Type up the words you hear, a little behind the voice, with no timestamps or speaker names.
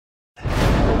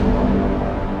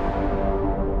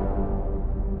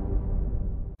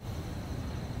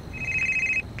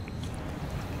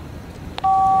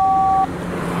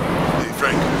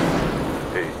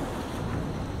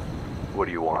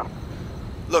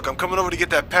Look, I'm coming over to get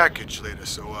that package later,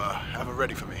 so have it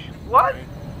ready for me. What? Right?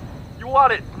 You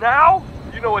want it now?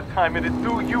 You know what time it is.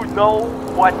 Do you know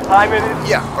what time it is?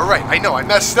 Yeah, alright, I know, I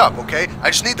messed up, okay? I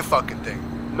just need the fucking thing.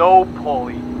 No,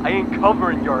 Paulie. I ain't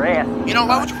covering your ass. You know,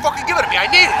 why would you fucking give it to me? I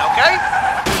need it, okay?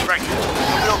 Right,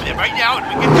 coming over there right now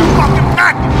and we get the fucking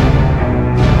package!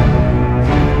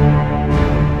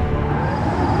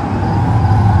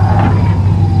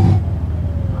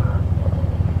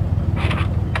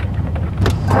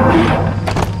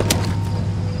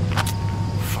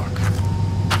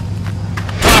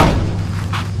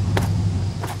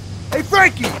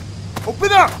 Frankie!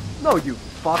 Open up! No, you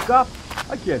fuck up.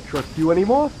 I can't trust you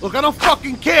anymore. Look, I don't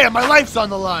fucking care. My life's on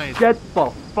the line. Get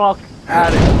the fuck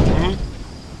out of here.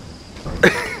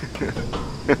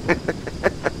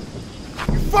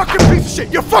 You fucking piece of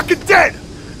shit! You're fucking dead!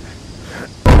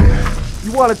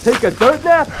 You want to take a dirt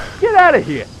nap? Get out of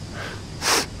here.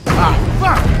 Ah,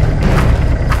 fuck!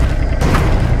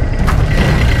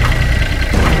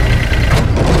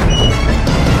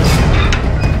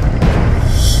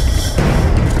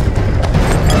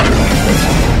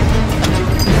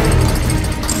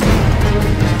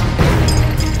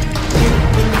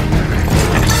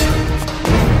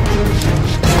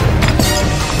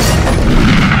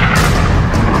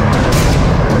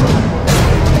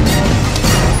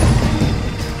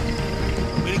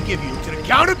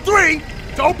 Count of 3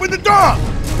 to open the door!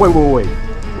 Wait.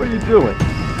 What are you doing?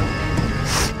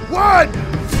 1!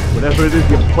 Whatever it is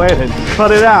you're planning,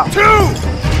 cut it out. 2!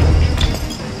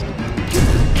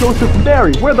 Joseph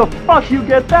Mary, where the fuck you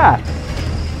get that?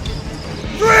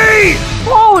 3!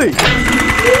 Paulie!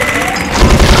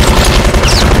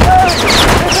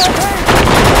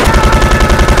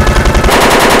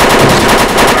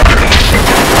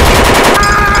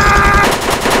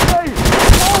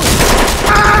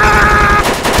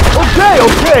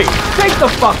 Okay, take the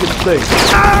fucking thing!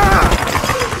 Ah!